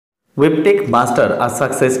ওয়েবটেক master আর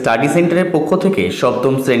success study সেন্টারের পক্ষ থেকে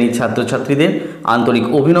সপ্তম শ্রেণীর ছাত্রছাত্রীদের আন্তরিক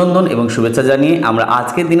অভিনন্দন এবং শুভেচ্ছা জানিয়ে আমরা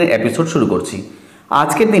আজকের দিনের এপিসোড শুরু করছি।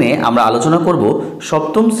 আজকের দিনে আমরা আলোচনা করব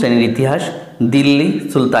সপ্তম শ্রেণীর ইতিহাস, দিল্লি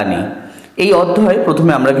সুলতানি। এই অধ্যায়ে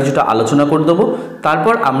প্রথমে আমরা কিছুটা আলোচনা করে দেবো,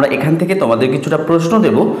 তারপর আমরা এখান থেকে তোমাদের কিছুটা প্রশ্ন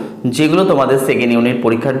দেব যেগুলো তোমাদের সেকেন্ড ইউনিট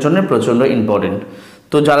পরীক্ষার জন্য প্রচণ্ড ইম্পর্টেন্ট।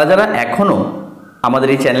 তো যারা যারা এখনও আমাদের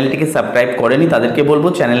এই চ্যানেলটিকে সাবস্ক্রাইব করেনি তাদেরকে বলবো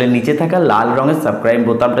চ্যানেলের নিচে থাকা লাল রঙের সাবস্ক্রাইব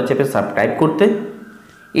বোতামটা চেপে সাবস্ক্রাইব করতে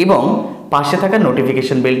এবং পাশে থাকা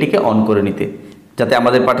নোটিফিকেশন বেলটিকে অন করে নিতে, যাতে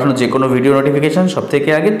আমাদের পাঠানো যে কোনো ভিডিও নোটিফিকেশান সবথেকে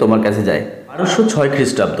আগে তোমার কাছে যায়। 1206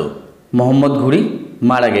 খ্রিস্টাব্দ মোহাম্মদ ঘুরি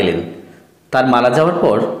মারা গেলেন। তার মারা যাওয়ার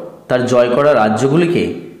পর তার জয় করা রাজ্যগুলিকে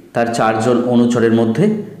তার 4 জন অনুচরের মধ্যে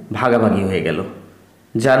ভাগাভাগি হয়ে গেল,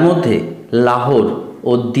 যার মধ্যে লাহোর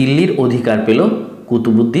ও দিল্লির অধিকার পেল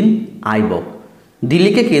কুতুবউদ্দিন আইবক।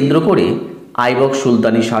 দিল্লিকে কেন্দ্র করে আইবক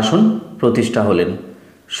সুলতানি শাসন প্রতিষ্ঠা হলেন।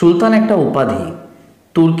 সুলতান একটা উপাধি,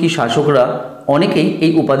 তুর্কি শাসকরা অনেকেই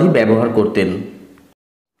এই উপাধি ব্যবহার করতেন।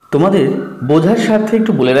 তোমাদের বোঝার স্বার্থে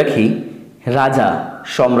একটু বলে রাখি, রাজা,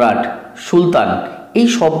 সম্রাট, সুলতান এই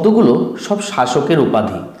শব্দগুলো সব শাসকের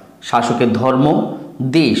উপাধি। শাসকের ধর্ম,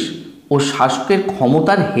 দেশ ও শাসকের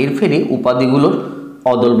ক্ষমতার হেরফেরে উপাধিগুলোর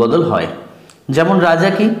অদল বদল হয়। যেমন রাজা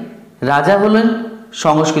কি? রাজা হলেন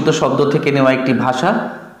সংস্কৃত শব্দ থেকে নেওয়া একটি ভাষা।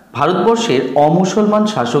 ভারতবর্ষের অমুসলমান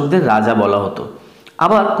শাসকদের রাজা বলা হতো।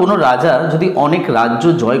 আবার কোনো রাজা যদি অনেক রাজ্য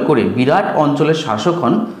জয় করে বিরাট অঞ্চলের শাসক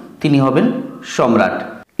হন, তিনি হবেন সম্রাট।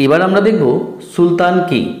 এবার আমরা দেখব সুলতান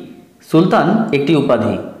কি। সুলতান একটি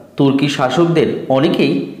উপাধি, তুর্কি শাসকদের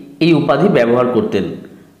অনেকেই এই উপাধি ব্যবহার করতেন।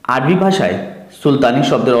 আরবি ভাষায় সুলতানি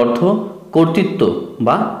শব্দের অর্থ কর্তৃত্ব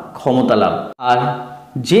বা ক্ষমতা লাভ। আর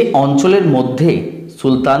যে অঞ্চলের মধ্যে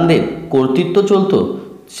সুলতানদের কর্তৃত্ব চলত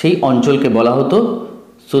সেই অঞ্চলকে বলা হতো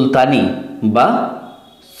সুলতানি বা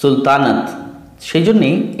সুলতানাত। সেই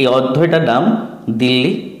জন্যেই এই অধ্যায়টার নাম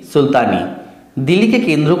দিল্লি সুলতানি। দিল্লিকে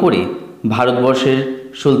কেন্দ্র করে ভারতবর্ষের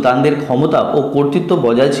সুলতানদের ক্ষমতা ও কর্তৃত্ব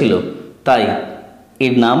বজায় ছিল, তাই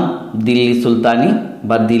এর নাম দিল্লি সুলতানি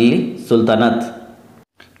বা দিল্লি সুলতানাত।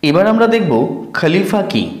 এবার আমরা দেখব খলিফা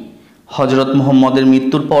কি। হজরত মুহাম্মদের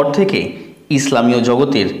মৃত্যুর পর থেকে ইসলামীয়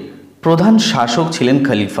জগতের প্রধান শাসক ছিলেন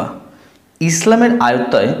খলিফা। ইসলামের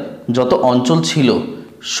আয়ত্তায় যত অঞ্চল ছিল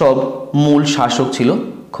সব মূল শাসক ছিল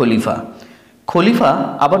খলিফা। খলিফা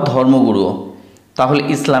আবার ধর্মগুরুও। তাহলে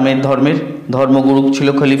ইসলামের ধর্মগুরু ছিল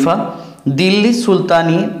খলিফা। দিল্লি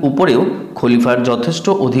সুলতানি উপরেও খলিফার যথেষ্ট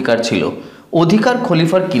অধিকার ছিল। অধিকার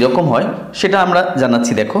খলিফার কীরকম হয় সেটা আমরা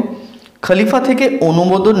জানাচ্ছি। দেখো, খলিফা থেকে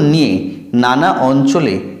অনুমোদন নিয়ে নানা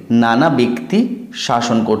অঞ্চলে নানা ব্যক্তি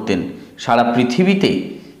শাসন করতেন। সারা পৃথিবীতে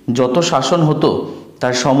যত শাসন হতো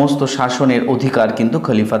তার সমস্ত শাসনের অধিকার কিন্তু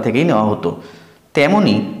খলিফা থেকেই নেওয়া হতো।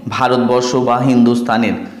 তেমনি ভারতবর্ষ বা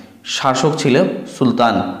হিন্দুস্তানের শাসক ছিল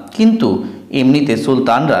সুলতান, কিন্তু এমনিতে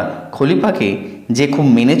সুলতানরা খলিফাকে যে খুব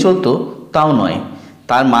মেনে চলতো তাও নয়।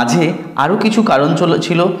 তার মাঝে আরও কিছু কারণ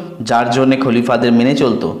ছিল যার জন্যে খলিফাদের মেনে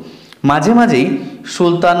চলতো। মাঝে মাঝেই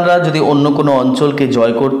সুলতানরা যদি অন্য কোনো অঞ্চলকে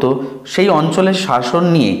জয় করত, সেই অঞ্চলের শাসন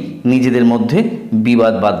নিয়ে নিজেদের মধ্যে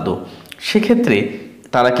বিবাদ বাধত। সেক্ষেত্রে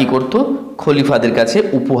তারা কি করত? খলিফাদের কাছে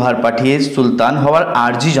উপহার পাঠিয়ে সুলতান হওয়ার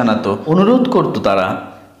আর্জি জানাতো, অনুরোধ করত তারা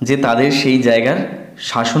যে তাদের সেই জায়গার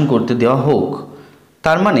শাসন করতে দেওয়া হোক।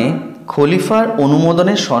 তার মানে খলিফার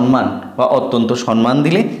অনুমোদনের সম্মান বা অত্যন্ত সম্মান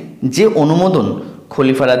দিলে যে অনুমোদন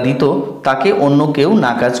খলিফারা দিত তাকে অন্য কেউ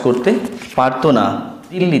নাকাজ করতে পারত না।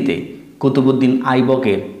 দিল্লিতে কুতুবউদ্দিন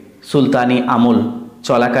আইবকের সুলতানি আমল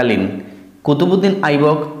চলাকালীন কুতুবউদ্দিন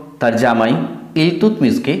আইবক তার জামাই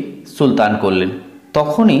ইলতুৎমিশকে সুলতান করলেন।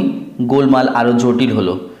 তখনই গোলমাল আরও জটিল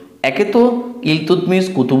হলো। একে তো ইলতুৎমিশ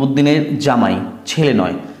কুতুবউদ্দিনের জামাই, ছেলে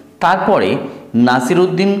নয়। তারপরে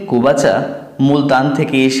নাসিরউদ্দিন কুবাচা মুলতান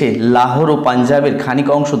থেকে এসে লাহোর ও পাঞ্জাবের খানিক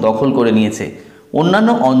অংশ দখল করে নিয়েছে। অন্যান্য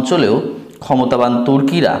অঞ্চলেও ক্ষমতাবান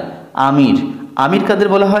তুর্কিরা আমির কাদের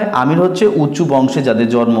বলা হয়? আমির হচ্ছে উঁচু বংশে যাদের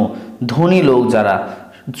জন্ম, ধনী লোক যারা,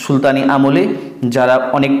 সুলতানি আমলে যারা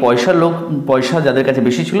অনেক পয়সা যাদের কাছে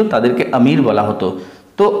বেশি ছিল তাদেরকে আমির বলা হতো।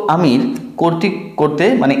 তো আমির করতে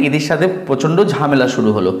মানে এদের সাথে প্রচণ্ড ঝামেলা শুরু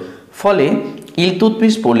হলো। ফলে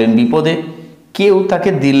ইলতুৎমিশ পড়লেন বিপদে। কেউ তাকে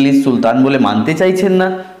দিল্লির সুলতান বলে মানতে চাইছেন না।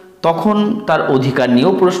 তখন তার অধিকার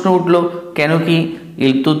নিয়েও প্রশ্ন উঠল, কেন কি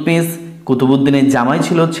ইলতুৎমিশ কুতুবউদ্দিনের জামাই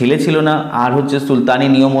ছিল, ছেলে ছিল না। আর হচ্ছে সুলতানি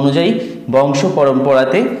নিয়ম অনুযায়ী বংশ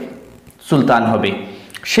পরম্পরাতে সুলতান হবে।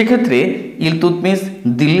 সেক্ষেত্রে ইলতুৎমিশ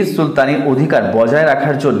দিল্লির সুলতানির অধিকার বজায়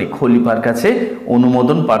রাখার জন্য খলিফার কাছে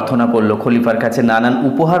অনুমোদন প্রার্থনা করলো, খলিফার কাছে নানান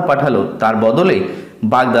উপহার পাঠালো। তার বদলে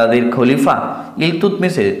বাগদাদের খলিফা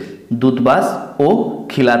ইলতুৎমিশের দূতবাস ও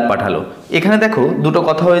খিলাত পাঠালো। এখানে দেখো দুটো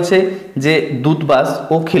কথা হয়েছে যে দূতবাস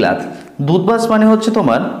ও খিলাত। দূতবাস মানে হচ্ছে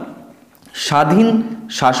তোমার স্বাধীন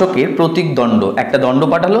শাসকের প্রতীক দণ্ড, একটা দণ্ড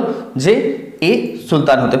পাঠালো যে এ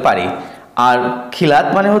সুলতান হতে পারে। আর খিলাত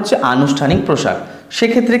মানে হচ্ছে আনুষ্ঠানিক পোশাক,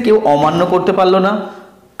 সেক্ষেত্রে কেউ অমান্য করতে পারলো না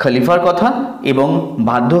খলিফার কথা এবং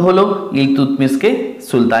বাধ্য হলো ইলতুৎমিশকে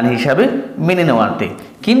সুলতান হিসাবে মেনে নেওয়াতে।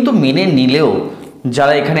 কিন্তু মেনে নিলেও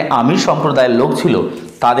যারা এখানে আমির সম্প্রদায়ের লোক ছিল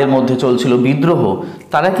তাদের মধ্যে চলছিল বিদ্রোহ,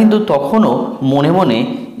 তারা কিন্তু তখনও মনে মনে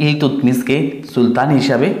ইলতুৎমিশকে সুলতান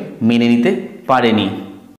হিসাবে মেনে নিতে পারেনি।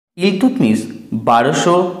 ইলতুৎমিশ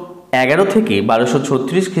 1211 থেকে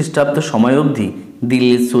 1236 খ্রিস্টাব্দ সময় অবধি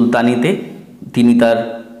দিল্লির সুলতানিতে তিনি তার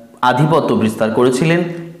আধিপত্য বিস্তার করেছিলেন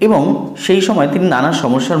এবং সেই সময় তিনি নানা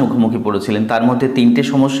সমস্যার মুখোমুখি পড়েছিলেন। তার মধ্যে 3টে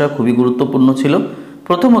সমস্যা খুবই গুরুত্বপূর্ণ ছিল।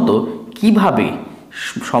 প্রথমত, কিভাবে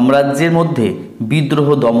সাম্রাজ্যের মধ্যে বিদ্রোহ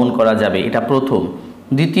দমন করা যাবে, এটা প্রথম।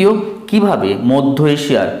 দ্বিতীয়, কিভাবে মধ্য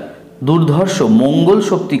এশিয়ার দুর্ধর্ষ মঙ্গল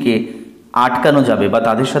শক্তিকে আটকানো যাবে বা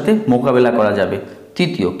তাদের সাথে মোকাবেলা করা যাবে।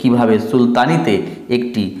 তৃতীয়, কিভাবে সুলতানিতে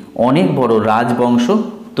একটি অনেক বড় রাজবংশ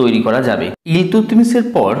তৈরি করা যাবে। ইলতুৎমিশের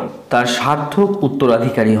পর তার সার্থক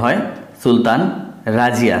উত্তরাধিকারী হয় সুলতান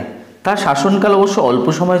রাজিয়া। তার শাসনকাল অবশ্য অল্প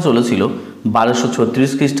সময় চলেছিল,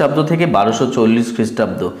 1236 খ্রিস্টাব্দ থেকে 1240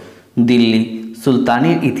 খ্রিস্টাব্দ। দিল্লি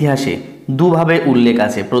সুলতানির ইতিহাসে দুভাবে উল্লেখ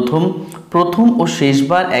আছে। প্রথম ও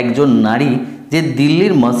শেষবার একজন নারী যে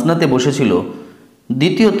দিল্লির মসনদে বসেছিল।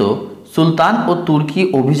 দ্বিতীয়ত, সুলতান ও তুর্কি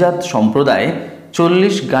অভিজাত সম্প্রদায়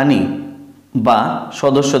 40 গানি বা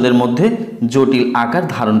সদস্যদের মধ্যে জটিল আকার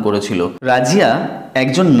ধারণ করেছিল। রাজিয়া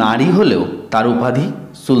একজন নারী হলেও তার উপাধি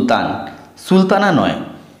সুলতান, সুলতানা নয়।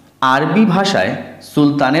 আরবি ভাষায়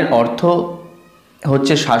সুলতানের অর্থ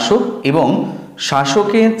হচ্ছে শাসক এবং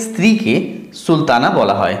শাসকের স্ত্রীকে সুলতানা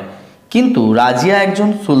বলা হয়। কিন্তু রাজিয়া একজন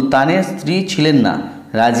সুলতানের স্ত্রী ছিলেন না।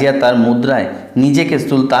 রাজিয়া তার মুদ্রায় নিজেকে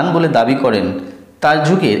সুলতান বলে দাবি করেন। তার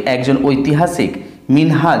যুগের একজন ঐতিহাসিক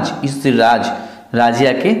মিনহাজ ইসরাজ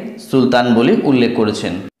রাজিয়াকে সুলতান বলে উল্লেখ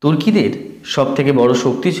করেছেন। তুর্কিদের সবথেকে বড়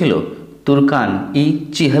শক্তি ছিল তুর্কান ই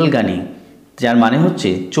চিহলগানি, যার মানে হচ্ছে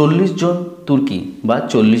 40 জন তুর্কি বা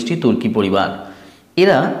 40টি তুর্কি পরিবার।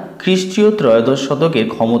 এরা খ্রিস্টীয় ত্রয়োদশ শতকের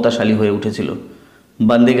ক্ষমতাশালী হয়ে উঠেছিল।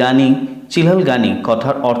 বান্দেগানি চিহলগানি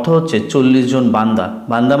কথার অর্থ হচ্ছে 40 জন বান্দা।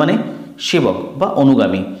 বান্দা মানে সেবক বা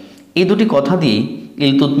অনুগামী। এই দুটি কথা দিয়েই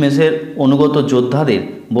ইলতুৎমিশের অনুগত যোদ্ধাদের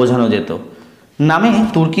বোঝানো যেত। নামে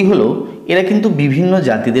তুর্কি হলো, এরা কিন্তু বিভিন্ন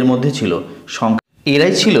জাতিদের মধ্যে ছিল।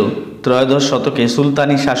 এরাই ছিল ত্রয়োদশ শতকে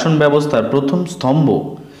সুলতানি শাসন ব্যবস্থার প্রথম স্তম্ভ।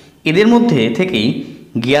 এদের মধ্যে থেকেই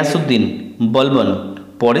গিয়াসউদ্দিন বলবন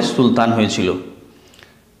পরে সুলতান হয়েছিল।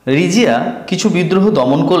 রিজিয়া কিছু বিদ্রোহ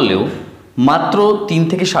দমন করলেও মাত্র 3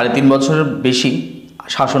 থেকে 3.5 বছরের বেশি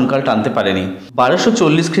শাসনকাল টানতে পারেনি।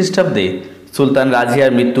 1240 খ্রিস্টাব্দে সুলতান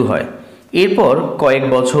রাজিয়ার মৃত্যু হয়। এরপর কয়েক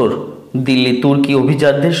বছর দিল্লি তুর্কি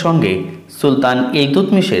অভিজাতদের সঙ্গে সুলতান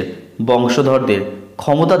ইলতুৎমিশের বংশধরদের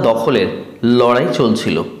ক্ষমতা দখলের লড়াই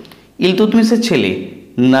চলছিল। ইলতুৎমিশের ছেলে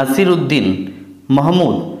নাসির উদ্দিন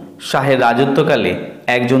মাহমুদ শাহের রাজত্বকালে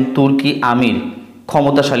একজন তুর্কি আমির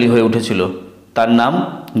ক্ষমতাশালী হয়ে উঠেছিল। তার নাম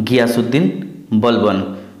গিয়াসউদ্দিন বলবন।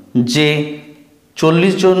 যে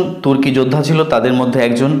 40 জন তুর্কি যোদ্ধা ছিল তাদের মধ্যে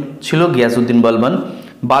একজন ছিল গিয়াসউদ্দিন বলবন।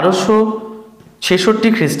 1266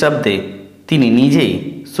 খ্রিস্টাব্দে তিনি নিজেই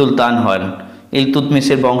সুলতান হন।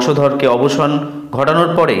 ইলতুৎমিশের বংশধরকে অবসান ঘটানোর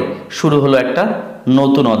পরে শুরু হলো একটা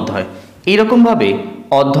নতুন অধ্যায়। এইরকমভাবে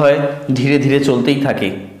অধ্যায় ধীরে ধীরে চলতেই থাকে।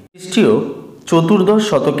 খ্রিস্টীয় 14দশ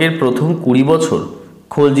শতকের প্রথম 20 বছর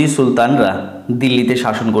খলজি সুলতানরা দিল্লিতে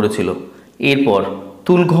শাসন করেছিল। এরপর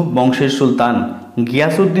তুলঘক বংশের সুলতান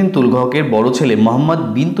গিয়াসউদ্দিন তুলঘকের বড় ছেলে মোহাম্মদ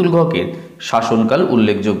বিন তুলঘকের শাসনকাল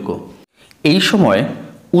উল্লেখযোগ্য। এই সময়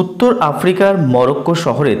উত্তর আফ্রিকার মরক্কো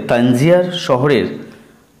শহরের তানজিয়ার শহরের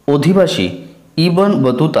অধিবাসী ইবন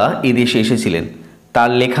বতুতা এদেশে এসেছিলেন। তার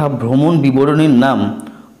লেখা ভ্রমণ বিবরণীর নাম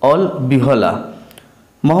অল বিহলা।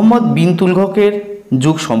 মোহাম্মদ বিন তুলঘকের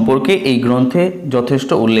যুগ সম্পর্কে এই গ্রন্থে যথেষ্ট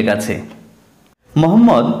উল্লেখ আছে।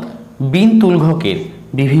 মোহাম্মদ বিন তুলঘকের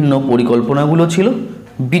বিভিন্ন পরিকল্পনাগুলো ছিল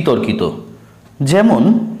বিতর্কিত। যেমন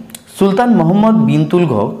সুলতান মোহাম্মদ বিন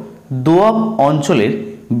তুলঘক দোয়াব অঞ্চলের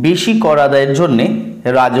বেশি কর আদায়ের জন্যে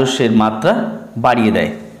রাজস্বের মাত্রা বাড়িয়ে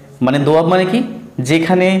দেয়। মানে দোয়াব মানে কি,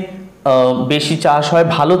 যেখানে বেশি চাষ হয়,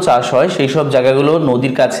 ভালো চাষ হয়, সেই সব জায়গাগুলো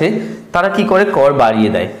নদীর কাছে তারা কি করে কর বাড়িয়ে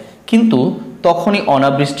দেয়। কিন্তু তখনই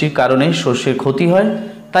অনাবৃষ্টির কারণে শস্যের ক্ষতি হয়,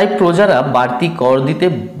 তাই প্রজারা বাড়তি কর দিতে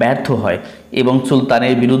ব্যর্থ হয় এবং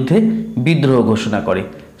সুলতানের বিরুদ্ধে বিদ্রোহ ঘোষণা করে।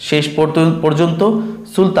 শেষ পর্যন্ত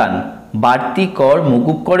সুলতান বাড়তি কর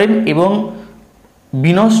মকুব করেন এবং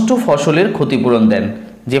বিনষ্ট ফসলের ক্ষতিপূরণ দেন।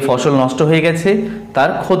 যে ফসল নষ্ট হয়ে গেছে তার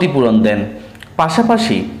ক্ষতিপূরণ দেন।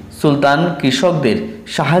 পাশাপাশি সুলতান কৃষকদের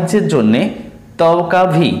সাহায্যের জন্যে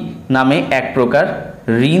তওকাভি নামে এক প্রকার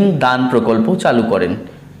ঋণ দান প্রকল্প চালু করেন।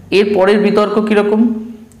 এর পরের বিতর্ক কীরকম,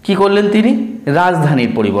 কি করলেন তিনি?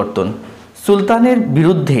 রাজধানীর পরিবর্তন। সুলতানের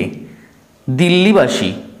বিরুদ্ধে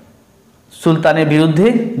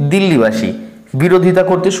দিল্লিবাসী বিরোধিতা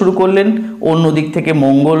করতে শুরু করলেন। অন্য দিক থেকে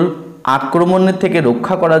মঙ্গল আক্রমণের থেকে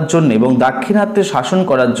রক্ষা করার জন্য এবং দাক্ষিণাত্যে শাসন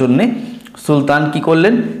করার জন্যে সুলতান কি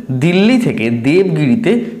করলেন? দিল্লি থেকে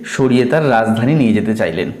দেবগিরিতে সরিয়ে তার রাজধানী নিয়ে যেতে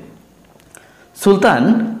চাইলেন। সুলতান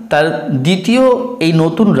তার দ্বিতীয় এই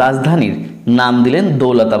নতুন রাজধানীর নাম দিলেন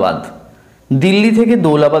দৌলতাবাদ। দিল্লি থেকে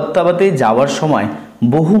দৌলতাবাদে যাওয়ার সময়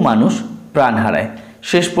বহু মানুষ প্রাণ হারায়।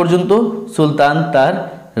 শেষ পর্যন্ত সুলতান তার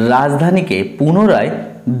রাজধানীকে পুনরায়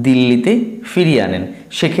দিল্লিতে ফিরিয়ে আনেন।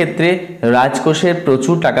 সেক্ষেত্রে রাজকোষের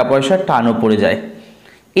প্রচুর টাকা পয়সার টানও পড়ে যায়।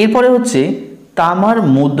 এরপরে হচ্ছে তামার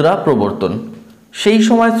মুদ্রা প্রবর্তন। সেই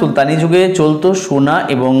সময় সুলতানি যুগে চলতো সোনা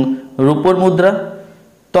এবং রূপোর মুদ্রা।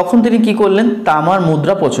 তখন তিনি কি করলেন? তামার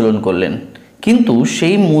মুদ্রা প্রচলন করলেন, কিন্তু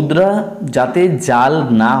সেই মুদ্রা যাতে জাল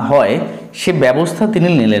না হয় সে ব্যবস্থা তিনি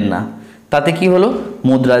নিলেন না। তাতে কি হলো?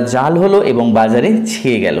 মুদ্রা জাল হলো এবং বাজারে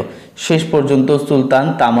ছেয়ে গেল। শেষ পর্যন্ত সুলতান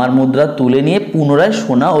তামার মুদ্রা তুলে নিয়ে পুনরায়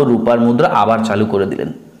সোনা ও রূপার মুদ্রা আবার চালু করে দিলেন।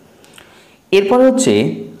 এরপর হচ্ছে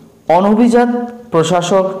অনভিজাত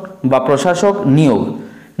প্রশাসক নিয়োগ।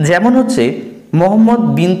 যেমন হচ্ছে মোহাম্মদ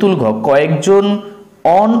বিন তুগলক কয়েকজন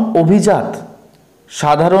অনভিজাত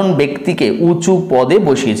সাধারণ ব্যক্তিকে উঁচু পদে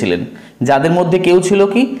বসিয়েছিলেন, যাদের মধ্যে কেউ ছিল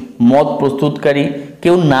কি? মদ প্রস্তুতকারী,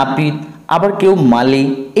 কেউ নাপিত, আবার কেউ মালি,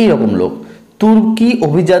 এইরকম লোক। তুর্কি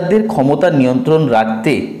অভিজাতদের ক্ষমতা নিয়ন্ত্রণ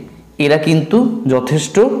রাখতে এরা কিন্তু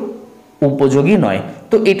যথেষ্ট উপযোগী নয়।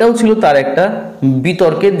 তো এটাও ছিল তার একটা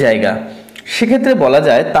বিতর্কের জায়গা। সেক্ষেত্রে বলা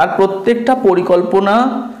যায় তার প্রত্যেকটা পরিকল্পনা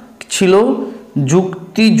ছিল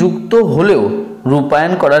যুক্তিযুক্ত হলেও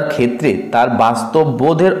রূপায়ণ করার ক্ষেত্রে তার বাস্তব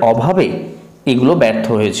বোধের অভাবে এগুলো ব্যর্থ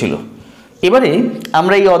হয়েছিল। এবারে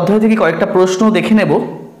আমরা এই অধ্যায় থেকে কয়েকটা প্রশ্ন দেখে নেব।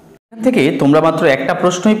 এখান থেকে তোমরা মাত্র একটা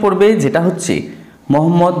প্রশ্নই পড়বে, যেটা হচ্ছে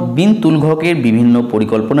মোহাম্মদ বিন তুগলকের বিভিন্ন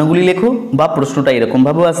পরিকল্পনাগুলি লেখো। বা প্রশ্নটা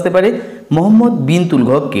এরকমভাবেও আসতে পারে, মোহাম্মদ বিন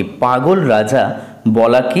তুগলককে পাগল রাজা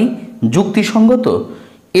বলা কি যুক্তিসঙ্গত?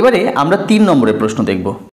 এবারে আমরা 3 নম্বরের প্রশ্ন দেখব।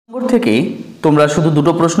 নম্বর থেকে তোমরা শুধু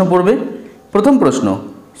দুটো প্রশ্ন পড়বে। প্রথম প্রশ্ন,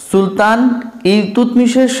 সুলতান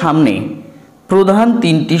ইলতুৎমিশের সামনে প্রধান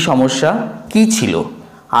 3টি সমস্যা কি ছিল?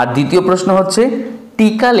 আর দ্বিতীয় প্রশ্ন হচ্ছে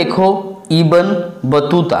টিকা লেখো ইবন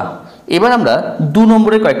বতুতা। এবার আমরা 2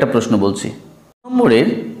 নম্বরে কয়েকটা প্রশ্ন বলছি। নম্বরের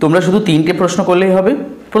তোমরা শুধু 3টে প্রশ্ন করলেই হবে।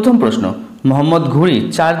 প্রথম প্রশ্ন, মোহাম্মদ ঘুরির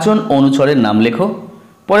 4 জন অনুচরের নাম লেখো।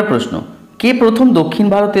 পরের প্রশ্ন, কে প্রথম দক্ষিণ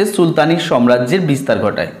ভারতের সুলতানি সাম্রাজ্যের বিস্তার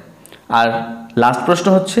ঘটায়? আর লাস্ট প্রশ্ন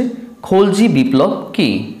হচ্ছে খলজি বিপ্লব কি?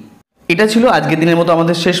 এটা ছিল আজকের দিনের মতো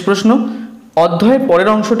আমাদের শেষ প্রশ্ন। অধ্যায়ের পরের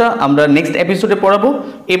অংশটা আমরা নেক্সট এপিসোডে পড়াবো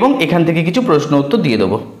এবং এখান থেকে কিছু প্রশ্ন উত্তর দিয়ে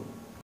দেবো।